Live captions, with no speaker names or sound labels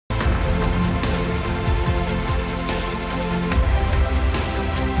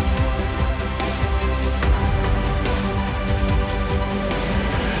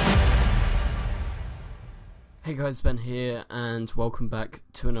guys, Ben here, and welcome back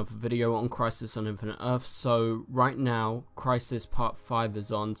to another video on Crisis on Infinite Earth. So right now, Crisis Part 5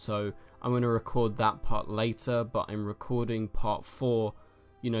 is on, so I'm going to record that part later, but I'm recording Part 4,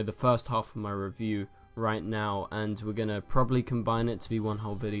 the first half of my review right now, and we're going to probably combine it to be one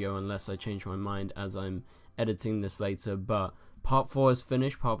whole video unless I change my mind as I'm editing this later. But Part 4 is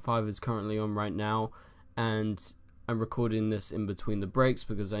finished, Part 5 is currently on right now, and I'm recording this in between the breaks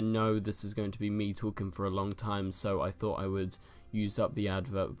because I know this is going to be me talking for a long time, so I thought I would use up the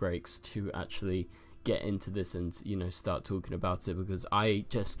advert breaks to actually get into this and, start talking about it, because I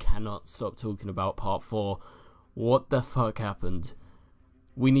just cannot stop talking about Part 4. What the fuck happened?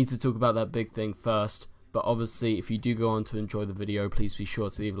 We need to talk about that big thing first, but obviously if you do go on to enjoy the video, please be sure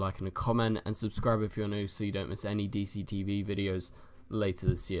to leave a like and a comment, and subscribe if you're new so you don't miss any DCTV videos later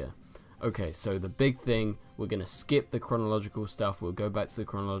this year. Okay, so the big thing, we're going to skip the chronological stuff, we'll go back to the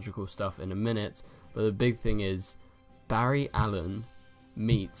chronological stuff in a minute, but the big thing is Barry Allen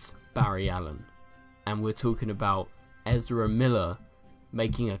meets Barry Allen, and we're talking about Ezra Miller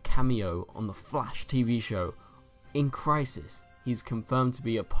making a cameo on the Flash TV show in Crisis. He's confirmed to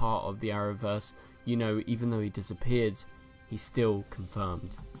be a part of the Arrowverse, even though he disappeared, he's still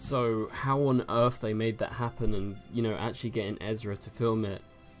confirmed. So how on earth they made that happen and, actually getting Ezra to film it,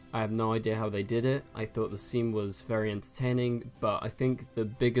 I have no idea how they did it. I thought the scene was very entertaining, but I think the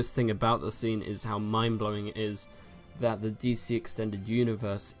biggest thing about the scene is how mind-blowing it is that the DC Extended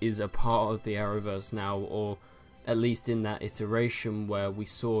Universe is a part of the Arrowverse now, or at least in that iteration where we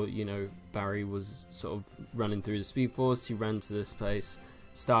saw, Barry was sort of running through the Speed Force, he ran to this place,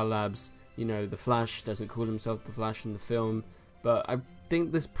 Star Labs, the Flash doesn't call himself the Flash in the film, but I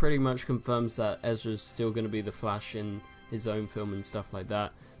think this pretty much confirms that Ezra's still going to be the Flash in his own film and stuff like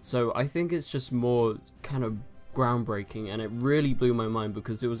that. So I think it's just more kind of groundbreaking, and it really blew my mind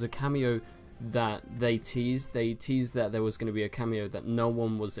because it was a cameo that they teased. They teased that there was going to be a cameo that no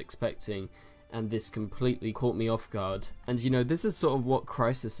one was expecting, and this completely caught me off guard. And this is sort of what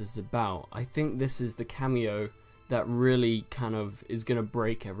Crisis is about. I think this is the cameo that really kind of is going to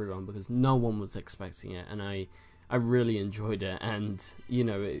break everyone because no one was expecting it, and I really enjoyed it, and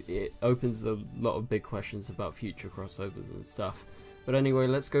it opens a lot of big questions about future crossovers and stuff. But anyway,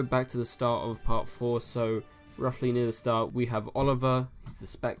 let's go back to the start of Part 4. So roughly near the start, we have Oliver. He's the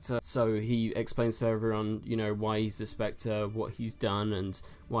Spectre, so he explains to everyone why he's the Spectre, what he's done, and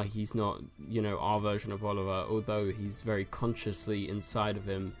why he's not our version of Oliver, although he's very consciously inside of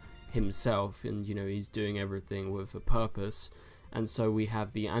himself, and he's doing everything with a purpose. And so we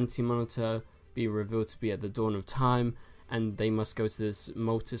have the Anti-Monitor being revealed to be at the dawn of time, and they must go to this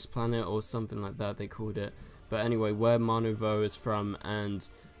Multis planet or something like that they called it. But anyway, where Manuvo is from, and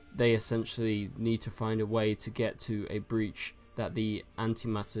they essentially need to find a way to get to a breach that the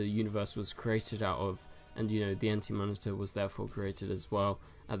antimatter universe was created out of, and the Anti-Monitor was therefore created as well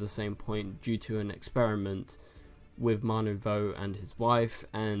at the same point due to an experiment with Manuvo and his wife.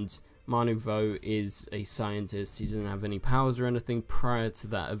 And Manuvo is a scientist, he doesn't have any powers or anything prior to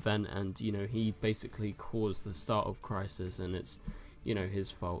that event, and he basically caused the start of Crisis, and it's his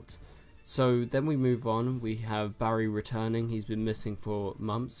fault. So then we move on, we have Barry returning. He's been missing for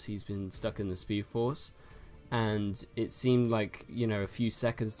months, he's been stuck in the Speed Force, and it seemed like a few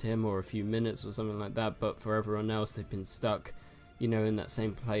seconds to him or a few minutes or something like that, but for everyone else they've been stuck in that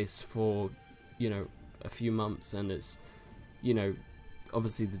same place for a few months. And it's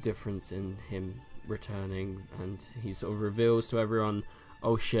obviously the difference in him returning, and he sort of reveals to everyone,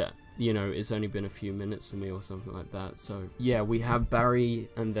 oh shit, it's only been a few minutes for me or something like that. So yeah, we have Barry,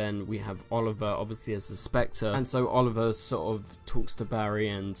 and then we have Oliver obviously as the Spectre, and so Oliver sort of talks to Barry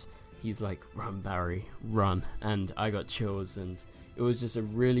and he's like, run Barry, run, and I got chills, and it was just a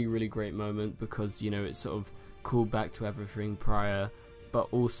really great moment because it sort of called back to everything prior, but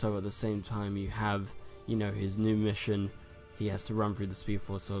also at the same time you have his new mission. He has to run through the Speed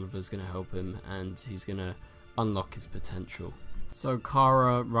Force. Oliver's going to help him, and he's going to unlock his potential. So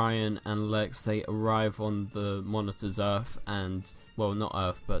Kara, Ryan, and Lex, they arrive on the Monitor's Earth, and, well, not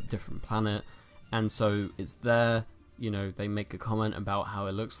Earth, but different planet, and so it's there, they make a comment about how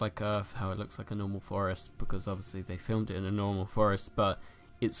it looks like Earth, how it looks like a normal forest, because obviously they filmed it in a normal forest, but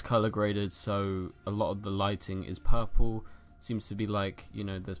it's color graded, so a lot of the lighting is purple. Seems to be like,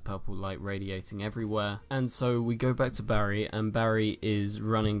 there's purple light radiating everywhere. And so we go back to Barry, and Barry is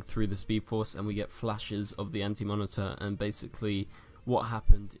running through the Speed Force, and we get flashes of the Anti-Monitor, and basically what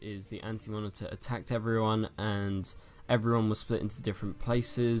happened is the Anti-Monitor attacked everyone, and everyone was split into different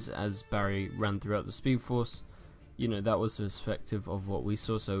places as Barry ran throughout the Speed Force. That was the perspective of what we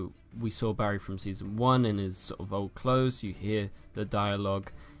saw. So we saw Barry from season 1 in his sort of old clothes, you hear the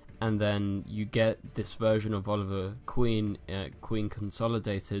dialogue, and then you get this version of Oliver Queen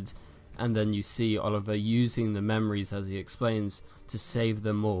consolidated, and then you see Oliver using the memories, as he explains, to save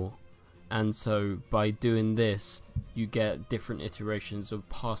them all. And so by doing this, you get different iterations of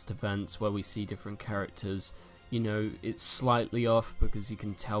past events where we see different characters. You know, it's slightly off because you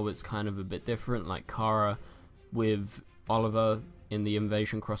can tell it's kind of a bit different, like Kara with Oliver in the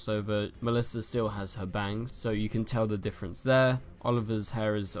Invasion crossover. Melissa still has her bangs, so you can tell the difference there. Oliver's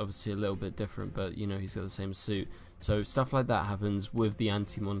hair is obviously a little bit different, but you know, he's got the same suit. So stuff like that happens with the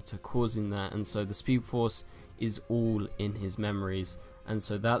Anti-Monitor causing that, and so the Speed Force is all in his memories, and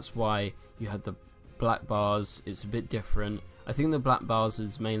so that's why you have the black bars. It's a bit different. I think the black bars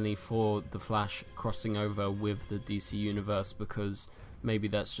is mainly for the Flash crossing over with the DC universe, because maybe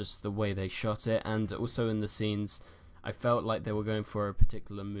that's just the way they shot it, and also in the scenes I felt like they were going for a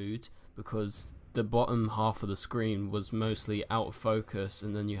particular mood, because the bottom half of the screen was mostly out of focus,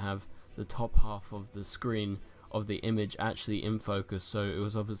 and then you have the top half of the screen of the image actually in focus, so it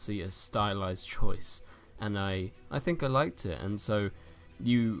was obviously a stylized choice, and I think I liked it. And so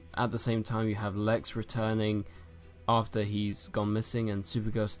you, at the same time, you have Lex returning after he's gone missing, and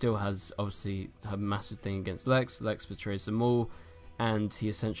Supergirl still has obviously her massive thing against Lex. Lex betrays them all, and he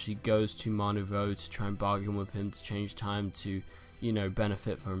essentially goes to Marnouveau to try and bargain with him to change time to, you know,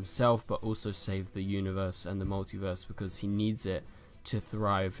 benefit for himself, but also save the universe and the multiverse, because he needs it to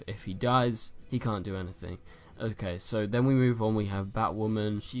thrive. If he dies, he can't do anything. Okay, so then we move on. We have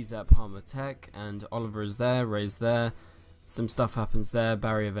Batwoman. She's at Palmer Tech, and Oliver is there, Ray's there. Some stuff happens there.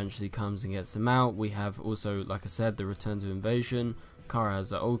 Barry eventually comes and gets them out. We have also, like I said, the return to Invasion. Kara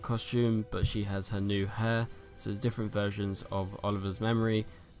has her old costume, but she has her new hair. So there's different versions of Oliver's memory.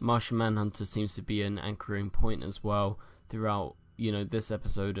 Martian Manhunter seems to be an anchoring point as well throughout, you know, this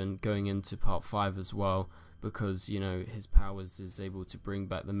episode and going into part 5 as well, because, you know, his powers is able to bring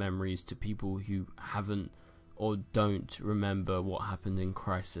back the memories to people who haven't or don't remember what happened in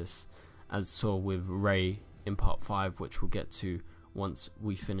Crisis, as saw with Ray in part 5, which we'll get to once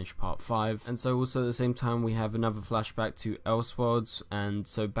we finish part 5. And so also at the same time we have another flashback to Elseworlds, and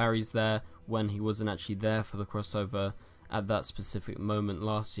so Barry's there when he wasn't actually there for the crossover at that specific moment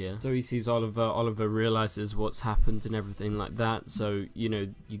last year. So he sees Oliver realizes what's happened and everything like that, so you know,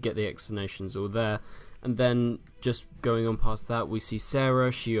 you get the explanations all there. And then just going on past that, we see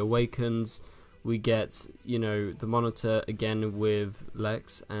Sarah, she awakens. We get, you know, the Monitor again with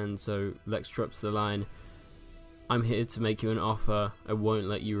Lex, and so Lex drops the line, "I'm here to make you an offer, I won't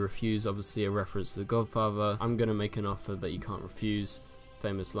let you refuse," obviously a reference to The Godfather. "I'm gonna make an offer that you can't refuse,"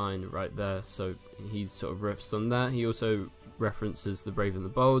 famous line right there, so he sort of riffs on that. He also references The Brave and the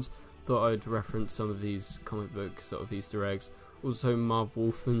Bold. Thought I'd reference some of these comic book sort of Easter eggs. Also Marv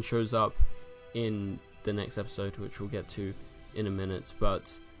Wolfman shows up in the next episode, which we'll get to in a minute,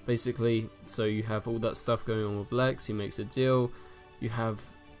 but basically, so you have all that stuff going on with Lex. He makes a deal. You have,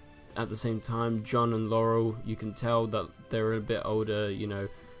 at the same time, John and Laurel. You can tell that they're a bit older, you know,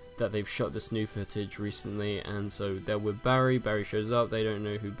 that they've shot this new footage recently, and so they're with Barry. Barry shows up. They don't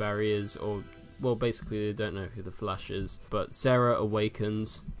know who Barry is, or, well, basically they don't know who the Flash is. But Sarah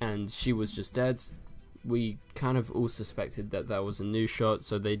awakens, and she was just dead. We kind of all suspected that that was a new shot,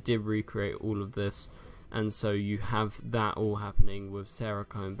 so they did recreate all of this. And so you have that all happening with Sarah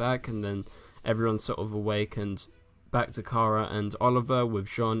coming back, and then everyone's sort of awakened. Back to Kara and Oliver with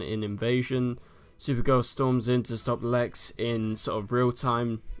John in Invasion. Supergirl storms in to stop Lex in sort of real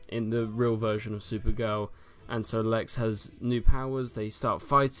time, in the real version of Supergirl. And so Lex has new powers, they start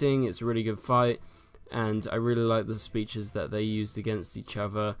fighting, it's a really good fight. And I really like the speeches that they used against each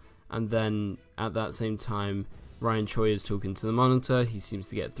other. And then at that same time, Ryan Choi is talking to the Monitor. He seems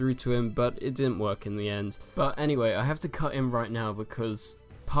to get through to him, but it didn't work in the end. But anyway, I have to cut in right now because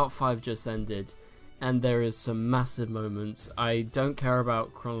part 5 just ended, and there is some massive moments. I don't care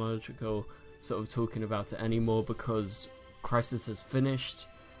about chronological sort of talking about it anymore because Crisis is finished,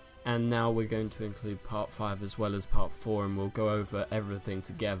 and now we're going to include part 5 as well as part 4, and we'll go over everything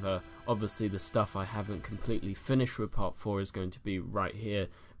together. Obviously the stuff I haven't completely finished with part 4 is going to be right here,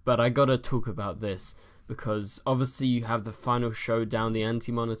 but I gotta talk about this because obviously you have the final showdown. The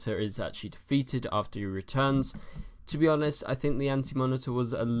Anti-Monitor is actually defeated after he returns. To be honest, I think the Anti-Monitor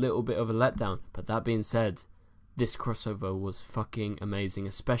was a little bit of a letdown, but that being said, this crossover was fucking amazing,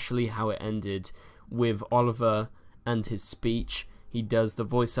 especially how it ended with Oliver and his speech. He does the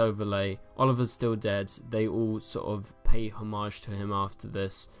voice overlay. Oliver's still dead. They all sort of pay homage to him after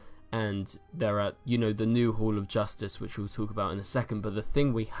this, and they're at, you know, the new Hall of Justice, which we'll talk about in a second. But the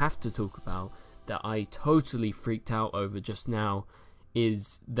thing we have to talk about that I totally freaked out over just now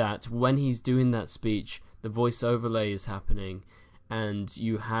is that when he's doing that speech, the voice overlay is happening, and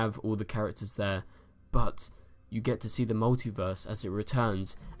you have all the characters there, but you get to see the multiverse as it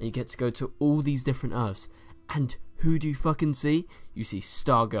returns, and you get to go to all these different Earths, and who do you fucking see? You see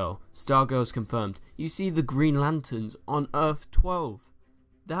Stargirl. Stargirl's confirmed. You see the Green Lanterns on Earth 12.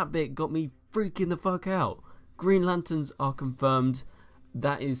 That bit got me freaking the fuck out. Green Lanterns are confirmed.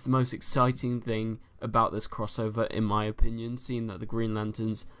 That is the most exciting thing about this crossover, in my opinion, seeing that the Green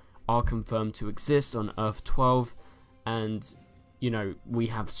Lanterns are confirmed to exist on Earth 12, and, you know, we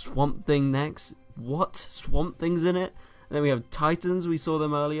have Swamp Thing next. What? Swamp Thing's in it? And then we have Titans, we saw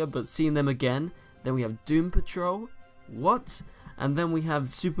them earlier, but seeing them again. Then we have Doom Patrol. What? And then we have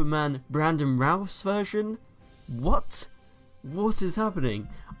Superman Brandon Routh's version. What? What is happening?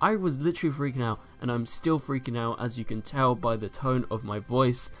 I was literally freaking out, and I'm still freaking out, as you can tell by the tone of my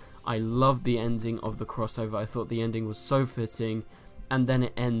voice. I loved the ending of the crossover. I thought the ending was so fitting, and then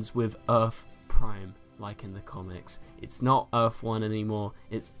it ends with Earth Prime, like in the comics. It's not Earth 1 anymore,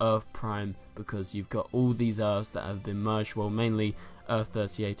 it's Earth Prime, because you've got all these Earths that have been merged, well, mainly Earth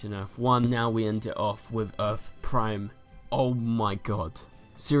 38 and Earth 1. Now we end it off with Earth Prime. Oh my god.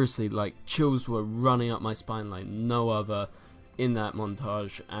 Seriously, like, chills were running up my spine like no other in that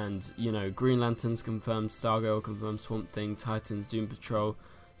montage. And, you know, Green Lanterns confirmed, Stargirl confirmed, Swamp Thing, Titans, Doom Patrol,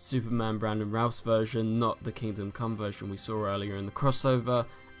 Superman Brandon Routh's version, not the Kingdom Come version we saw earlier in the crossover,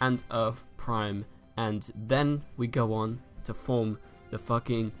 and Earth Prime. And then we go on to form the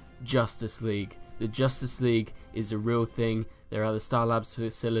fucking Justice League. The Justice League is a real thing. They're at the Star Labs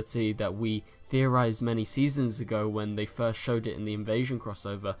facility that we theorized many seasons ago when they first showed it in the Invasion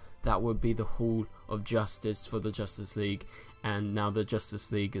crossover. That would be the Hall of Justice for the Justice League. And now the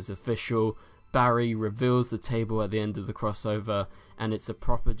Justice League is official. Barry reveals the table at the end of the crossover, and it's a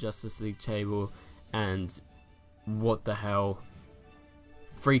proper Justice League table. And what the hell?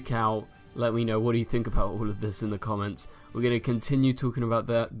 Freak out. Let me know, what do you think about all of this in the comments. We're going to continue talking about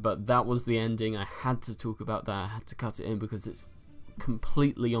that, but that was the ending. I had to talk about that. I had to cut it in because it's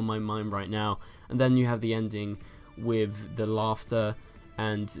completely on my mind right now. And then you have the ending with the laughter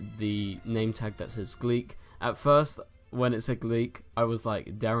and the name tag that says Gleek. At first, when it said Gleek, I was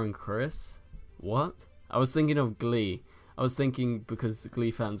like, Darren Criss? What? I was thinking of Glee. I was thinking, because the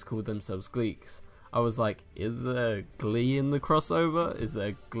Glee fans called themselves Gleeks, I was like, is there Glee in the crossover? Is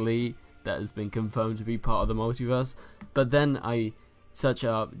there Glee that has been confirmed to be part of the multiverse? But then I searched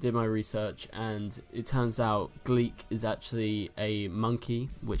up, did my research, and it turns out Gleek is actually a monkey,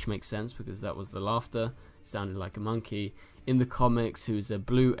 which makes sense because that was the laughter. It sounded like a monkey. In the comics, who's a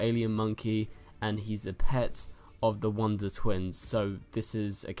blue alien monkey, and he's a pet of the Wonder Twins. So this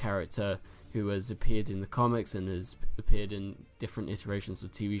is a character who has appeared in the comics and has appeared in different iterations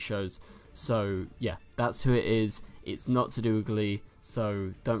of TV shows. So yeah, that's who it is. It's not to do with Glee,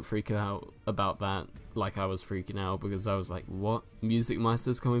 so don't freak out about that like I was freaking out, because I was like, what? Music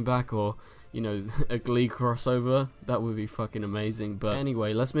Meister's coming back? Or, you know, a Glee crossover? That would be fucking amazing. But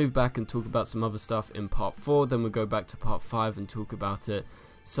anyway, let's move back and talk about some other stuff in part 4, then we'll go back to part 5 and talk about it.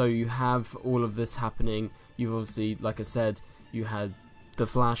 So you have all of this happening. You've obviously, like I said, you had The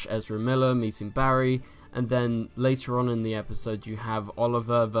Flash, Ezra Miller meeting Barry, and then later on in the episode you have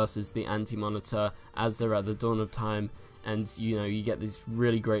Oliver versus the Anti-Monitor as they're at the dawn of time, and you know, you get these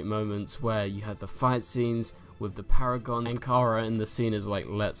really great moments where you have the fight scenes with the Paragons, and Kara in the scene is like,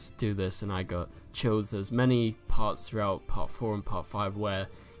 let's do this, and I got chills. There's many parts throughout part 4 and part 5 where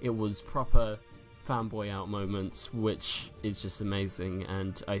it was proper fanboy out moments, which is just amazing,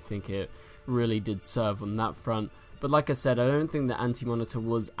 and I think it really did serve on that front. But like I said, I don't think the Anti-Monitor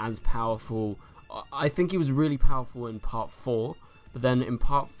was as powerful. I think he was really powerful in part 4, but then in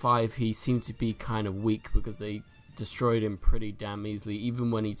part 5 he seemed to be kind of weak because they destroyed him pretty damn easily.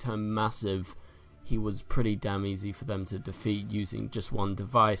 Even when he turned massive, he was pretty damn easy for them to defeat using just one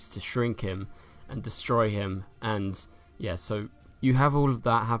device to shrink him and destroy him. And yeah, so you have all of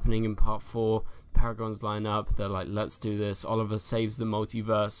that happening in part 4. Paragons line up, they're like, let's do this. Oliver saves the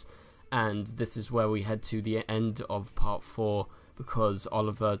multiverse, and this is where we head to the end of part 4, because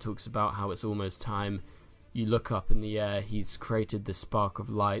Oliver talks about how it's almost time. You look up in the air, he's created this spark of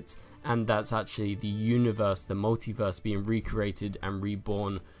light, and that's actually the universe, the multiverse being recreated and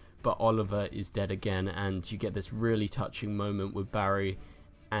reborn, but Oliver is dead again. And you get this really touching moment with Barry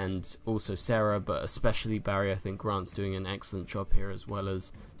and also Sarah, but especially Barry. I think Grant's doing an excellent job here, as well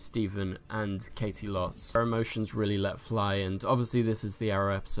as Stephen and Katie Lotz. Our emotions really let fly, and obviously this is the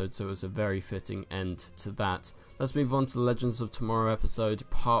Arrow episode, so it was a very fitting end to that. Let's move on to the Legends of Tomorrow episode,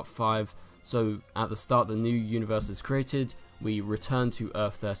 part 5. So at the start, the new universe is created. We return to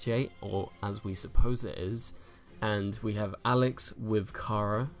Earth 38, or as we suppose it is, and we have Alex with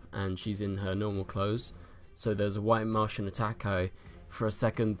Kara, and she's in her normal clothes. So there's a white Martian attack. I for a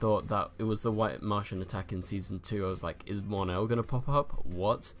second thought that it was the white Martian attack in season 2. I was like, is Mon-El gonna pop up?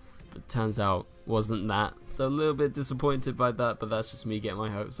 What? But turns out wasn't that. So a little bit disappointed by that, but that's just me getting my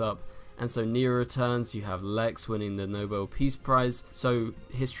hopes up. And so Neo returns, you have Lex winning the Nobel Peace Prize, so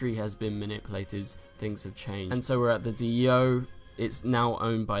history has been manipulated, things have changed. And so we're at the DEO, it's now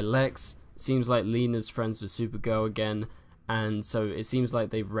owned by Lex, seems like Lena's friends with Supergirl again, and so it seems like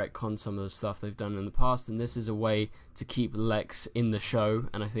they've retconned some of the stuff they've done in the past, and this is a way to keep Lex in the show,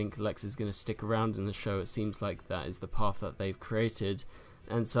 and I think Lex is going to stick around in the show. It seems like that is the path that they've created.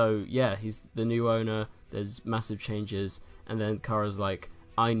 And so yeah, he's the new owner, there's massive changes, and then Kara's like,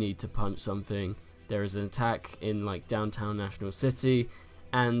 I need to punch something. There is an attack in like downtown National City,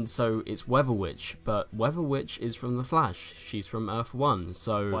 and so it's Weather Witch, but Weather Witch is from The Flash. She's from Earth 1,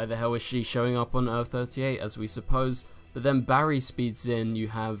 so why the hell is she showing up on Earth 38 as we suppose? But then Barry speeds in, you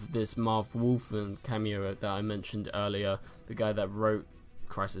have this Marv Wolfman cameo that I mentioned earlier, the guy that wrote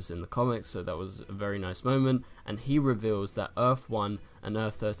Crisis in the comics, so that was a very nice moment, and he reveals that Earth 1 and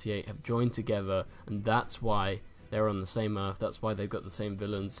Earth 38 have joined together, and that's why they're on the same Earth, that's why they've got the same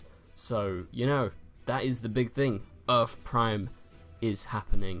villains. So, you know, that is the big thing. Earth Prime is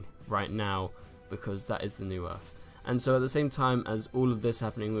happening right now, because that is the new Earth. And so at the same time as all of this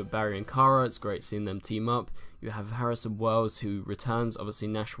happening with Barry and Kara, it's great seeing them team up. You have Harrison Wells who returns, obviously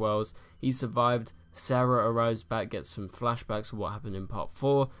Nash Wells, he survived. Sarah arrives back, gets some flashbacks of what happened in part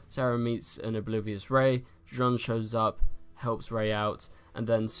 4. Sarah meets an oblivious Ray, Jean shows up, helps Ray out, and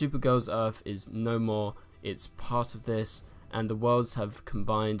then Supergirl's Earth is no more. It's part of this, and the worlds have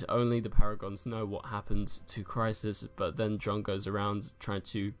combined. Only the Paragons know what happened to Crisis, but then John goes around trying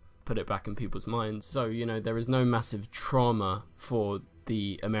to put it back in people's minds. So, you know, there is no massive trauma for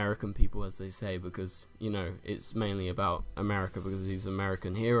the American people, as they say, because, you know, it's mainly about America because these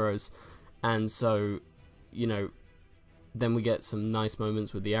American heroes. And so, you know, then we get some nice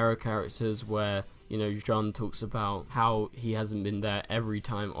moments with the Arrow characters where, you know, John talks about how he hasn't been there every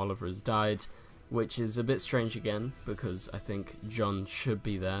time Oliver has died, which is a bit strange again, because I think John should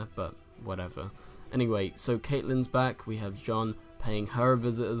be there, but whatever. Anyway, so Caitlin's back, we have John paying her a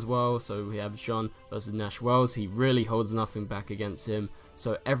visit as well, so we have John versus Nash Wells, he really holds nothing back against him,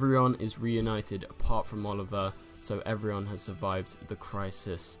 so everyone is reunited apart from Oliver, so everyone has survived the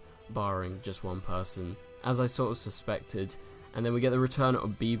crisis, barring just one person, as I sort of suspected. And then we get the return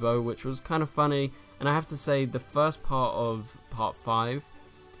of Bebo, which was kind of funny, and I have to say the first part of part 5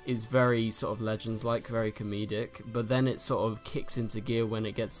 is very sort of Legends-like, very comedic, but then it sort of kicks into gear when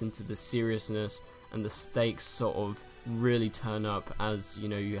it gets into the seriousness, and the stakes sort of really turn up as, you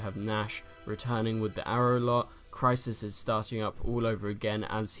know, you have Nash returning with the Arrow lot, Crisis is starting up all over again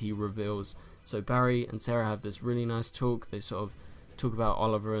as he reveals. So Barry and Sarah have this really nice talk, they sort of talk about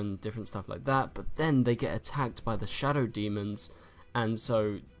Oliver and different stuff like that, but then they get attacked by the Shadow Demons, and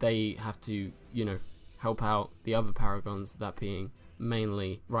so they have to, you know, help out the other Paragons, that being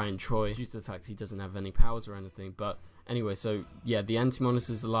mainly Ryan Troy, due to the fact he doesn't have any powers or anything. But anyway, so yeah, the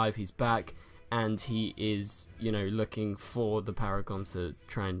Anti-Monitor's alive, he's back, and he is, you know, looking for the Paragons to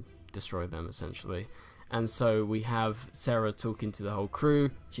try and destroy them, essentially. And so we have Sarah talking to the whole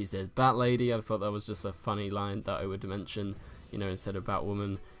crew, she says Bat Lady, I thought that was just a funny line that I would mention, you know, instead of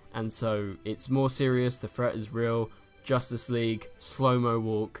Batwoman. And so it's more serious, the threat is real. Justice League slow-mo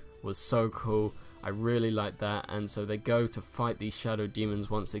walk was so cool, I really like that. And so they go to fight these Shadow Demons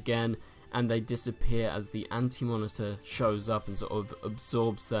once again, and they disappear as the Anti-Monitor shows up and sort of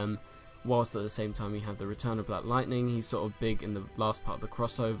absorbs them, whilst at the same time you have the return of Black Lightning. He's sort of big in the last part of the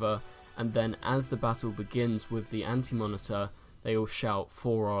crossover, and then as the battle begins with the Anti-Monitor, they all shout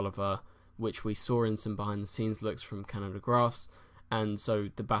for Oliver, which we saw in some behind the scenes looks from Canada Graphs. And so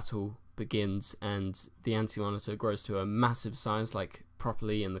the battle begins, and the Anti-Monitor grows to a massive size, like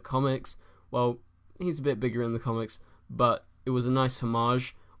properly in the comics. Well, he's a bit bigger in the comics, but it was a nice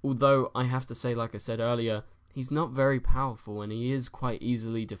homage, although I have to say, like I said earlier, he's not very powerful and he is quite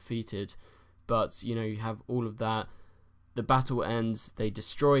easily defeated. But, you know, you have all of that. The battle ends, they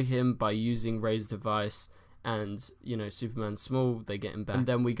destroy him by using Ray's device, and, you know, Superman's small, they get him back. And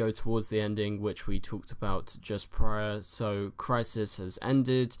then we go towards the ending, which we talked about just prior. So Crisis has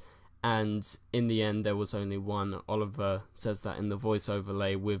ended, and in the end there was only one. Oliver says that in the voice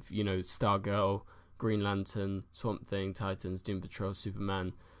overlay with, you know, Stargirl, Green Lantern, Swamp Thing, Titans, Doom Patrol,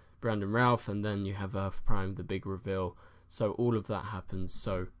 Superman, Brandon Routh, and then you have Earth Prime, the big reveal. So all of that happens.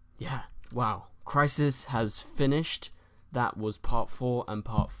 So yeah, wow. Crisis has finished. That was part 4 and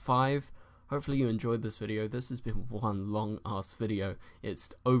part 5. Hopefully you enjoyed this video. This has been one long ass video.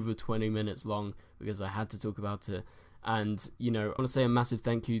 It's over 20 minutes long because I had to talk about it. And, you know, I want to say a massive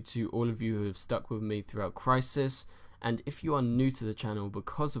thank you to all of you who have stuck with me throughout Crisis. And if you are new to the channel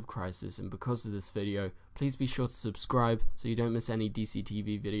because of Crisis and because of this video, please be sure to subscribe so you don't miss any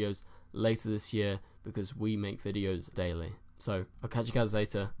DCTV videos later this year, because we make videos daily. So I'll catch you guys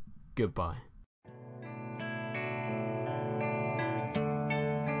later. Goodbye.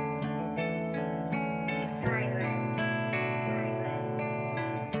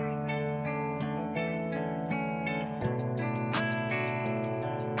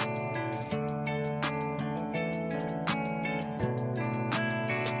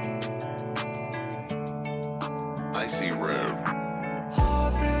 I see red.